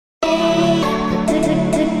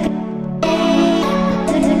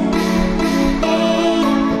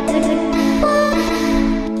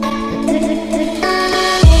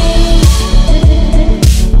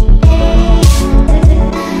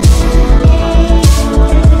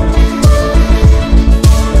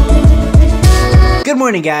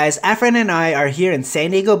morning guys, Afran and I are here in San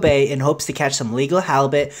Diego Bay in hopes to catch some legal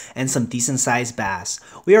halibut and some decent sized bass.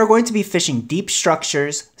 We are going to be fishing deep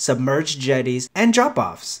structures, submerged jetties, and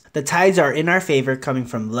drop-offs. The tides are in our favor coming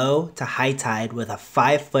from low to high tide with a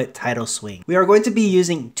 5-foot tidal swing. We are going to be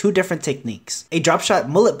using two different techniques, a drop shot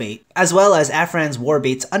mullet bait as well as Afran's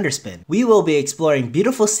Warbaits underspin. We will be exploring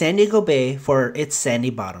beautiful San Diego Bay for its sandy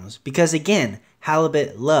bottoms because again,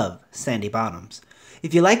 halibut love sandy bottoms.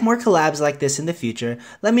 If you like more collabs like this in the future,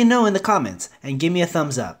 let me know in the comments and give me a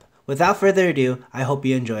thumbs up. Without further ado, I hope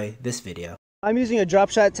you enjoy this video. I'm using a drop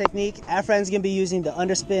shot technique. Afran's gonna be using the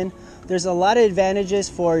underspin. There's a lot of advantages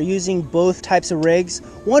for using both types of rigs.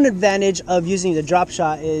 One advantage of using the drop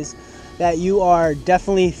shot is that you are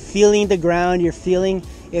definitely feeling the ground. You're feeling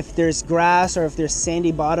if there's grass or if there's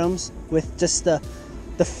sandy bottoms with just the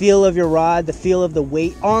feel of your rod, the feel of the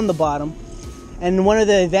weight on the bottom. And one of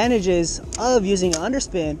the advantages of using an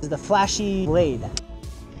underspin is the flashy blade.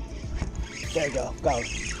 There you go, go.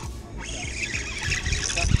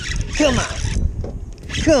 Come on,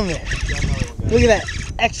 come here. Look at that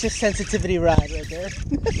extra sensitivity rod right there.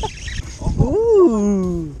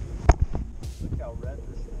 Ooh. Look how red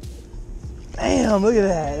this thing is. Damn, look at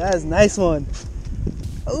that. That is a nice one.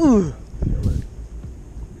 Ooh.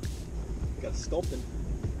 Got a sculpin.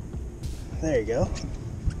 There you go.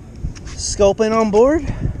 Sculpin on board.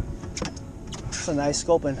 That's a nice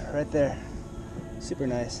sculpin right there. Super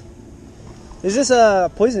nice. Is this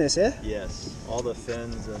poisonous, yeah? Yes. All the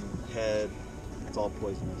fins and head, it's all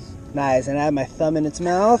poisonous. Nice, and I have my thumb in its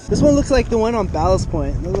mouth. This one looks like the one on Ballast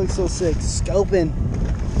Point. It looks so sick. Sculpin.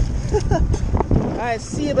 Alright,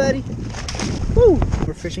 see you, buddy. Woo!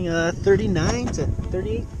 We're fishing 39 to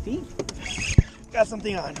 38 feet. Got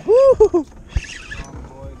something on. Woo!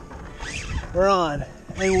 We're on.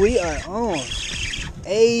 And we are on.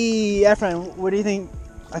 Hey, Afran, what do you think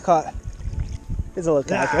I caught? It's a little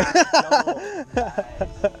calico. No.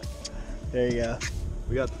 There you go.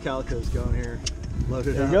 We got the calicos going here.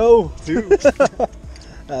 Loaded There up. you go. Two.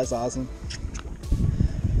 That's awesome.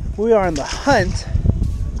 We are on the hunt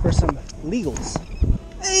for some legals.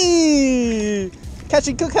 Hey, catch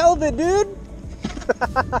and cook halibut, dude.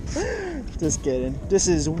 Just kidding. This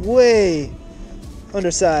is way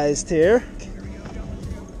undersized here.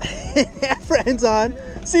 Friends on.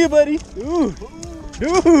 See you, buddy. Ooh,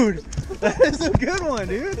 dude, that is a good one,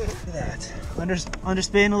 dude. Look at that.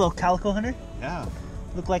 Underspin, a little calico hunter. Yeah.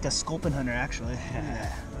 Look like a sculpin hunter, actually.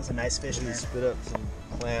 Yeah, that's a nice fish, man. Spit up some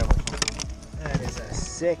clam. That is a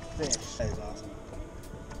sick fish. That is awesome.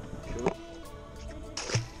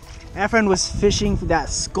 Afran was fishing that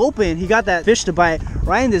sculpin. He got that fish to bite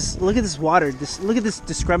right in this. Look at this water. Look at this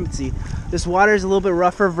discrepancy. This water is a little bit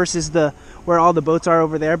rougher versus where all the boats are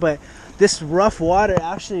over there, but this rough water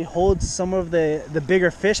actually holds some of the bigger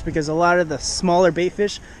fish because a lot of the smaller bait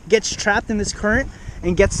fish gets trapped in this current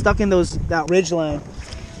and gets stuck in that ridge line.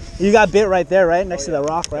 You got bit right there, right next to the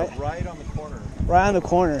rock, right? Right on the corner. Right on the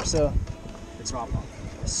corner. So It's drop off.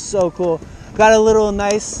 so cool. Got a little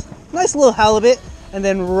nice little halibut. And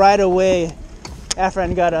then right away,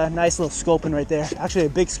 Afran got a nice little sculpin right there. Actually, a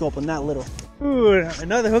big sculpin, not little. Ooh,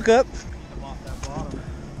 another hookup. Come off that bottom.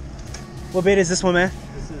 What bait is this one, man?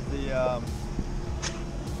 This is the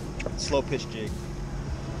slow pitch jig.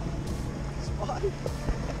 Spotted.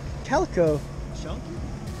 Calico. Chunky.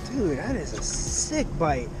 Dude, that is a sick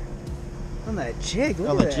bite. On that jig,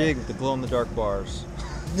 look On at the that. jig with the glow in the dark bars.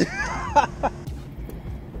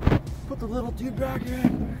 Put the little dude back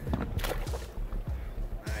in.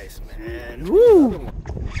 Nice, man. Woo!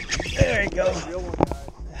 There you go.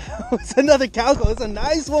 It's another calico. It's a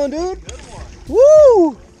nice one, dude. Good one.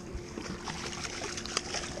 Woo!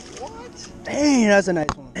 What? Dang, that's a nice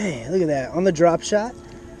one. Dang, look at that. On the drop shot.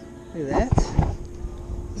 Look at that.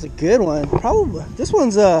 It's a good one. Probably. This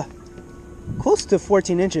one's close to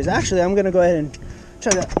 14 inches. Actually, I'm going to go ahead and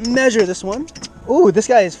try to measure this one. Ooh, this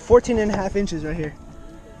guy is 14.5 inches right here.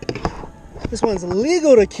 This one's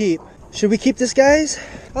legal to keep. Should we keep this, guys?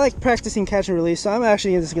 I like practicing catch and release, so I'm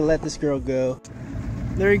actually just gonna let this girl go.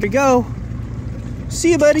 There you go.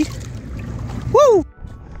 See you, buddy. Woo!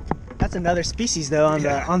 That's another species though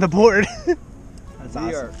on the board. That's awesome.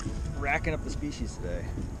 We are racking up the species today.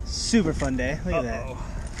 Super fun day. Look at that. Hold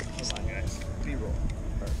on, guys. B-roll.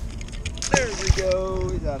 There we go.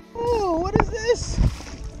 He's out. Oh, what is this?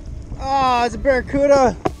 Oh, it's a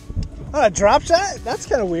barracuda. Oh, a drop shot? That's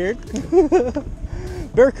kind of weird.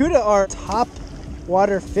 Barracuda are top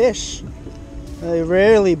water fish. They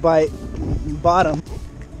rarely bite bottom.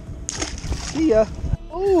 See ya.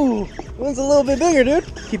 Ooh, one's a little bit bigger,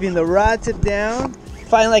 dude. Keeping the rod tip down.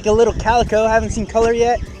 Find like a little calico. Haven't seen color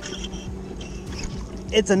yet.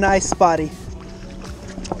 It's a nice spotty.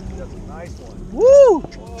 Woo!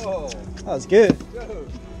 Whoa. That was good.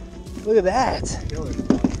 Look at that.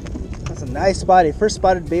 That's a nice spotty. First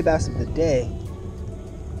spotted bay bass of the day.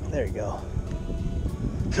 There you go.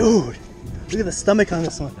 Dude, look at the stomach on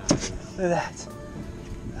this one. Look at that.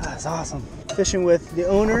 That's awesome. Fishing with the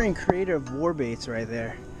owner and creator of Warbaits right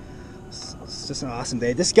there. It's just an awesome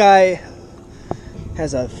day. This guy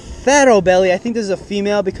has a fat old belly. I think this is a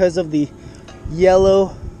female because of the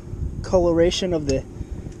yellow coloration of the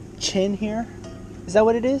chin here. Is that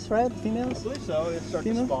what it is, right? Females? I believe so. They start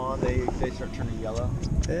to spawn. They start turning yellow.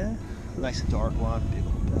 Yeah. Nice dark one. Big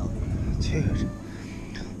old belly. Dude.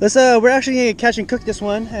 Let's we're actually gonna catch and cook this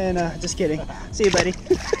one, and just kidding. See you, buddy.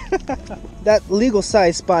 That legal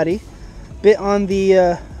size spotty bit on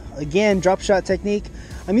the again drop shot technique.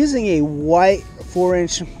 I'm using a white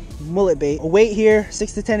 4-inch mullet bait. A weight here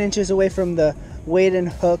 6 to 10 inches away from the weight and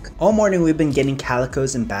hook. All morning we've been getting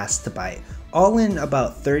calicos and bass to bite, all in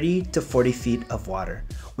about 30 to 40 feet of water.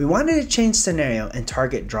 We wanted to change scenario and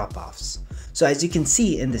target drop-offs. So as you can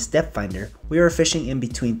see in this depth finder, we were fishing in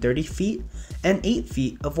between 30 feet and 8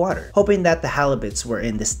 feet of water, hoping that the halibuts were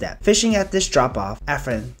in this depth. Fishing at this drop-off,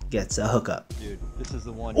 Afran gets a hookup. Dude, this is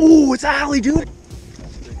the one. Oh, it's a hali, dude!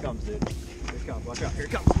 Here it comes, dude. Here it comes. Watch out. Here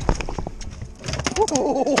it comes.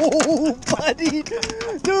 Oh, buddy!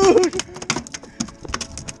 Dude!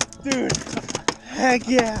 Dude! Heck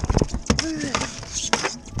yeah!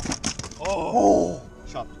 Oh!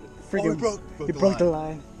 Chopped it. Freaking he broke the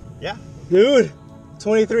line. Yeah. Dude!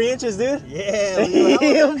 23 inches, dude! Yeah!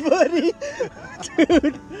 Damn, buddy!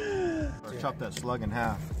 Dude! Chop that slug in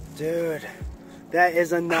half. Dude, that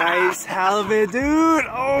is a nice halibut, dude!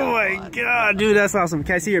 Oh my god, dude, that's awesome.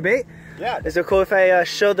 Can I see your bait? Yeah. Is it cool if I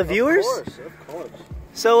show the viewers? Of course.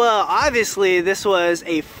 So obviously this was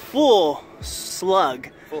a full slug.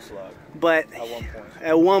 Full slug. But At one point.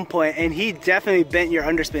 At one point, and he definitely bent your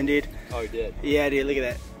underspin, dude. Oh, he did? Yeah, dude, look at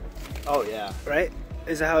that. Oh, yeah. Right?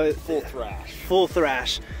 Is that how it... Full thrash. Full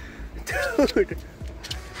thrash. Dude,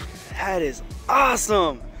 that is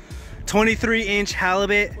awesome. 23-inch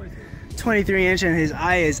halibut. 23 inch, and his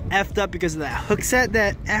eye is effed up because of that hook set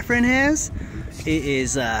that Afran has. It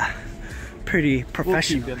is pretty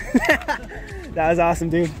professional. We'll keep him. That was awesome,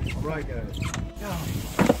 dude. All right, guys. Yo, I'm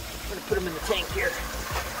gonna put him in the tank here.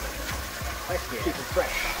 Keep him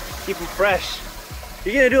fresh. Keep him fresh.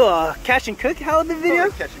 You're gonna do a catch and cook halibut video?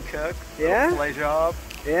 Catch and cook. Yeah? Fillet job.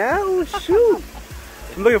 Yeah? Oh, shoot.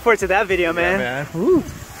 I'm looking forward to that video, man. Yeah, man. Ooh.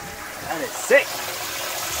 That is sick.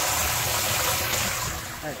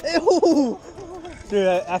 Ooh. Dude,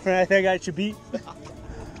 after I think I got you beat. I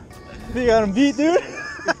think I got him beat, dude.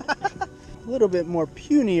 A little bit more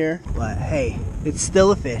punier, but hey, it's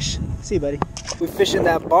still a fish. See you, buddy. We're fishing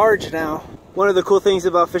that barge now. One of the cool things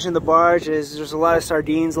about fishing the barge is there's a lot of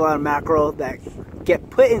sardines, a lot of mackerel that get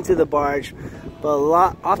put into the barge, but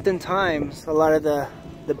oftentimes a lot of the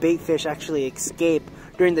bait fish actually escape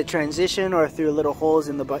during the transition or through little holes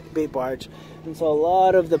in the bait barge. And so a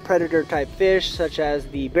lot of the predator type fish, such as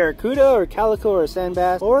the barracuda or calico or sand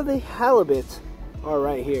bass or the halibut, are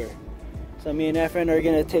right here. So me and Afran are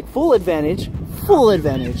gonna take full advantage.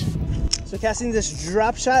 So casting this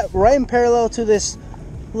drop shot right in parallel to this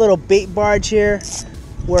little bait barge here,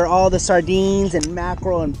 where all the sardines and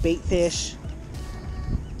mackerel and bait fish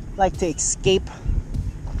like to escape.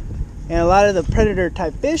 And a lot of the predator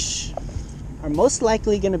type fish are most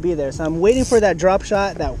likely gonna be there. So I'm waiting for that drop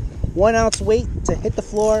shot, that 1 ounce weight to hit the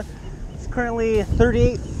floor. It's currently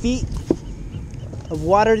 38 feet of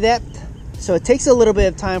water depth. So it takes a little bit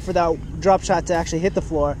of time for that drop shot to actually hit the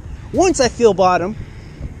floor. Once I feel bottom,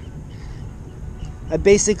 I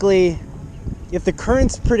basically, if the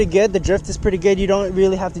current's pretty good, the drift is pretty good, you don't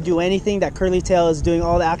really have to do anything. That curly tail is doing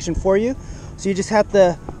all the action for you. So you just have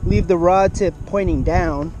to leave the rod tip pointing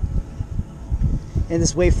down and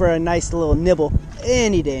just wait for a nice little nibble.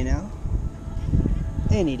 Any day now.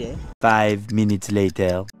 Any day. 5 minutes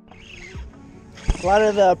later. A lot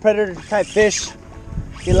of the predator type fish,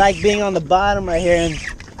 they like being on the bottom right here, and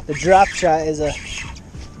the drop shot is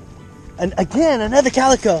again another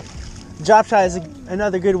calico. Drop shot is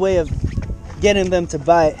another good way of getting them to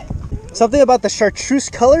bite. Something about the Chartreuse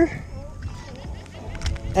color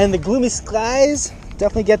and the gloomy skies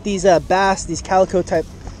definitely get these bass, these calico type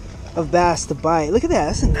of bass to bite. Look at that,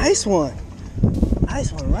 that's a nice one.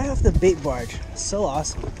 Nice one, right off the bait barge. So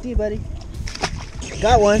awesome. See you, buddy.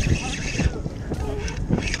 Got one.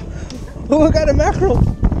 Oh, I got a mackerel.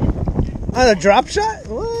 On a drop shot?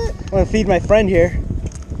 What? I'm gonna feed my friend here.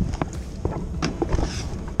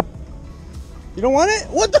 You don't want it?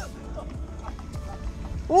 What the?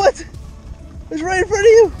 What? It's right in front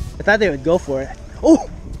of you. I thought they would go for it. Oh!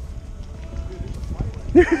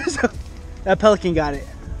 That pelican got it.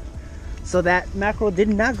 So that mackerel did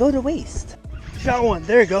not go to waste. Shot one,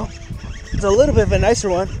 there you go. It's a little bit of a nicer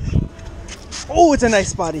one. Oh, it's a nice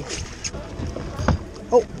spotty.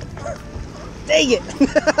 Oh, dang it.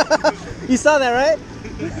 You saw that,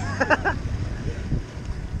 right?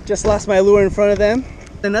 Just lost my lure in front of them.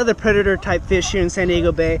 Another predator type fish here in San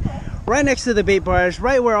Diego Bay. Right next to the bait barge,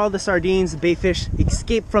 right where all the sardines, the bait fish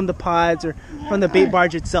escape from the pods or from the bait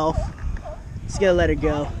barge itself. Just gotta let her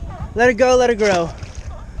go. Let her go, let her grow.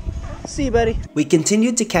 See you, buddy. We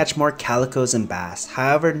continued to catch more calicos and bass,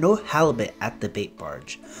 however no halibut at the bait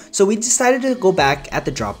barge. So we decided to go back at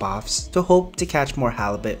the drop-offs to hope to catch more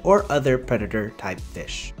halibut or other predator type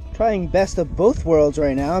fish. Trying best of both worlds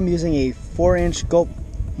right now. I'm using a 4-inch gulp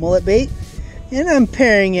mullet bait and I'm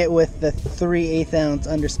pairing it with the 3/8 ounce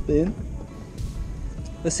underspin.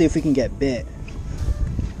 Let's see if we can get bit.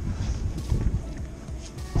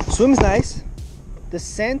 Swim's nice. The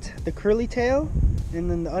scent, the curly tail, and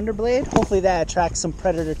then the underblade, hopefully that attracts some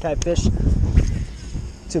predator type fish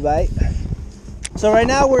to bite. So right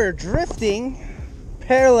now we're drifting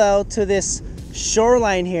parallel to this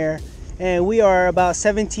shoreline here, and we are about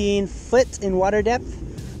 17 foot in water depth.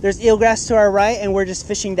 There's eelgrass to our right, and we're just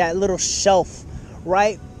fishing that little shelf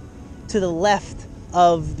right to the left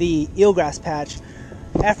of the eelgrass patch.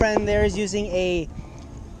 Afran there is using a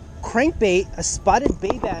crankbait, a spotted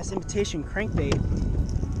bay bass imitation crankbait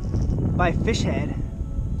by Fishhead.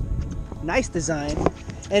 Nice design.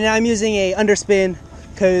 And I'm using a underspin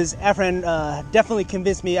because Afran definitely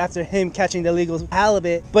convinced me after him catching the legal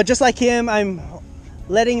halibut. But just like him, I'm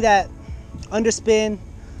letting that underspin,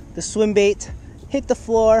 the swim bait, hit the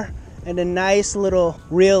floor and a nice little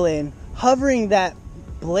reel in, hovering that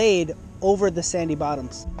blade over the sandy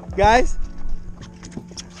bottoms. Guys,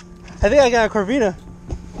 I think I got a corvina.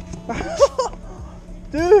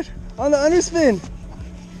 Dude, on the underspin.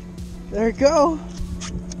 There we go.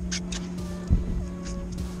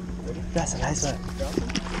 That's a nice one.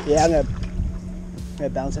 Yeah, I'm gonna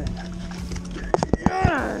bounce it.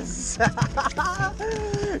 Yes!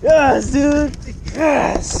 Yes, dude!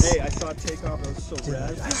 Yes! Hey, I saw it take off. That was so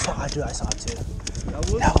rad. I saw it too.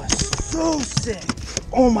 That was so sick.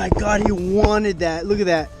 Oh my god, he wanted that. Look at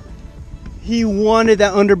that. He wanted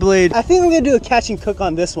that underblade. I think I'm gonna do a catch and cook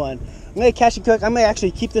on this one. I'm gonna catch and cook. I'm gonna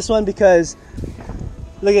actually keep this one because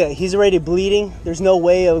look at it, he's already bleeding. There's no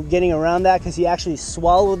way of getting around that because he actually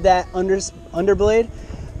swallowed that underblade.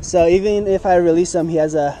 So even if I release him, he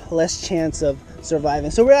has a less chance of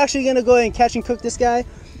surviving. So we're actually gonna go ahead and catch and cook this guy.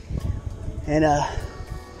 And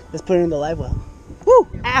let's put it in the live well. Woo!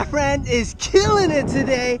 Afran is killing it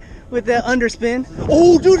today with the underspin.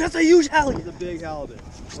 Oh dude, that's a huge halibut. He's a big halibut.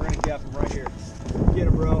 We're gonna gaff him right here. Get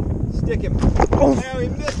him, bro. Stick him. Oh. Now he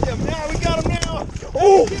missed him. Now we got him now.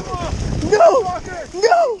 Oh! Get him off. No! Walker.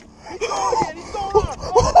 No! He's going again. He's going off.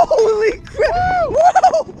 Holy crap!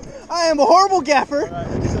 Whoa! I am a horrible gaffer. All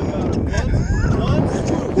right, so one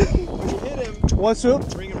swoop. When you hit him, One swoop.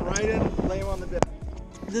 bring him right in, lay him on the deck.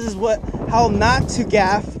 This is how not to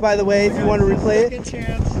gaff, by the way, if you want to replay it. Second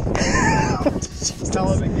chance.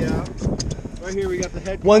 Halibut gaff. Right here we got the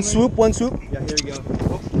head. One coming. swoop, one swoop. Yeah, here we go.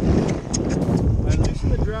 Oh. I loosen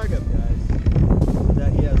the drag up, guys. So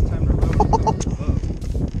that he has time to run the boat.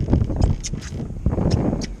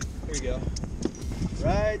 Here we go.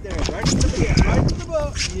 Right there, right to the boat. Right to the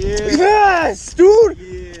boat. Yeah. Yes, dude.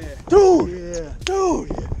 Yeah. Dude. Yeah.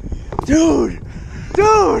 Dude.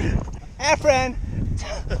 Afran,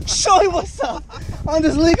 show me what's up on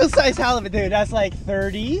this legal size halibut, dude. That's like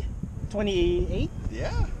 30, 28.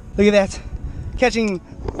 Yeah. Look at that. Catching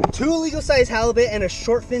 2 legal size halibut and a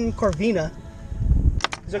short fin corvina.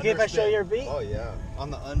 Is it okay if I show your bait? Oh yeah. On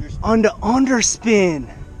the underspin. On the underspin.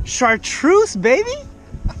 Chartreuse, baby.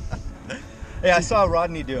 Hey, I saw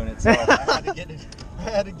Rodney doing it, so I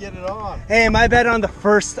had to get it on. Hey, my bad on the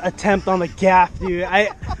first attempt on the gaff, dude.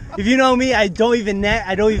 If you know me, I don't even net.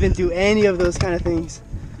 I don't even do any of those kind of things.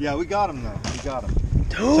 Yeah, we got him though. We got him.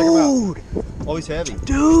 Dude. Check him out. Oh, he's heavy.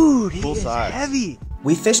 Dude, he Full is size. heavy.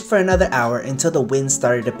 We fished for another hour until the wind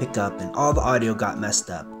started to pick up and all the audio got messed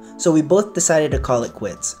up. So we both decided to call it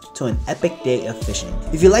quits to an epic day of fishing.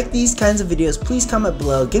 If you like these kinds of videos, please comment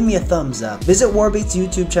below, give me a thumbs up. Visit Warbaits'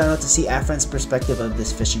 YouTube channel to see Afran's perspective of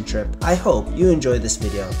this fishing trip. I hope you enjoyed this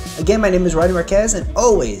video. Again, my name is Rodney and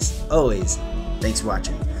always, thanks for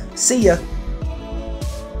watching. See ya!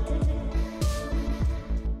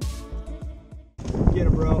 Get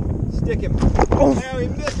him, bro. Stick him. Oh. Now he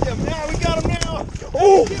missed him. Now we got him now.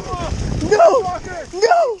 Oh. Get him off. No! Walker.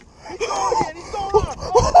 No! He's going again. He's going off.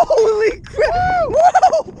 Holy crap!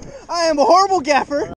 Whoa! I am a horrible gaffer.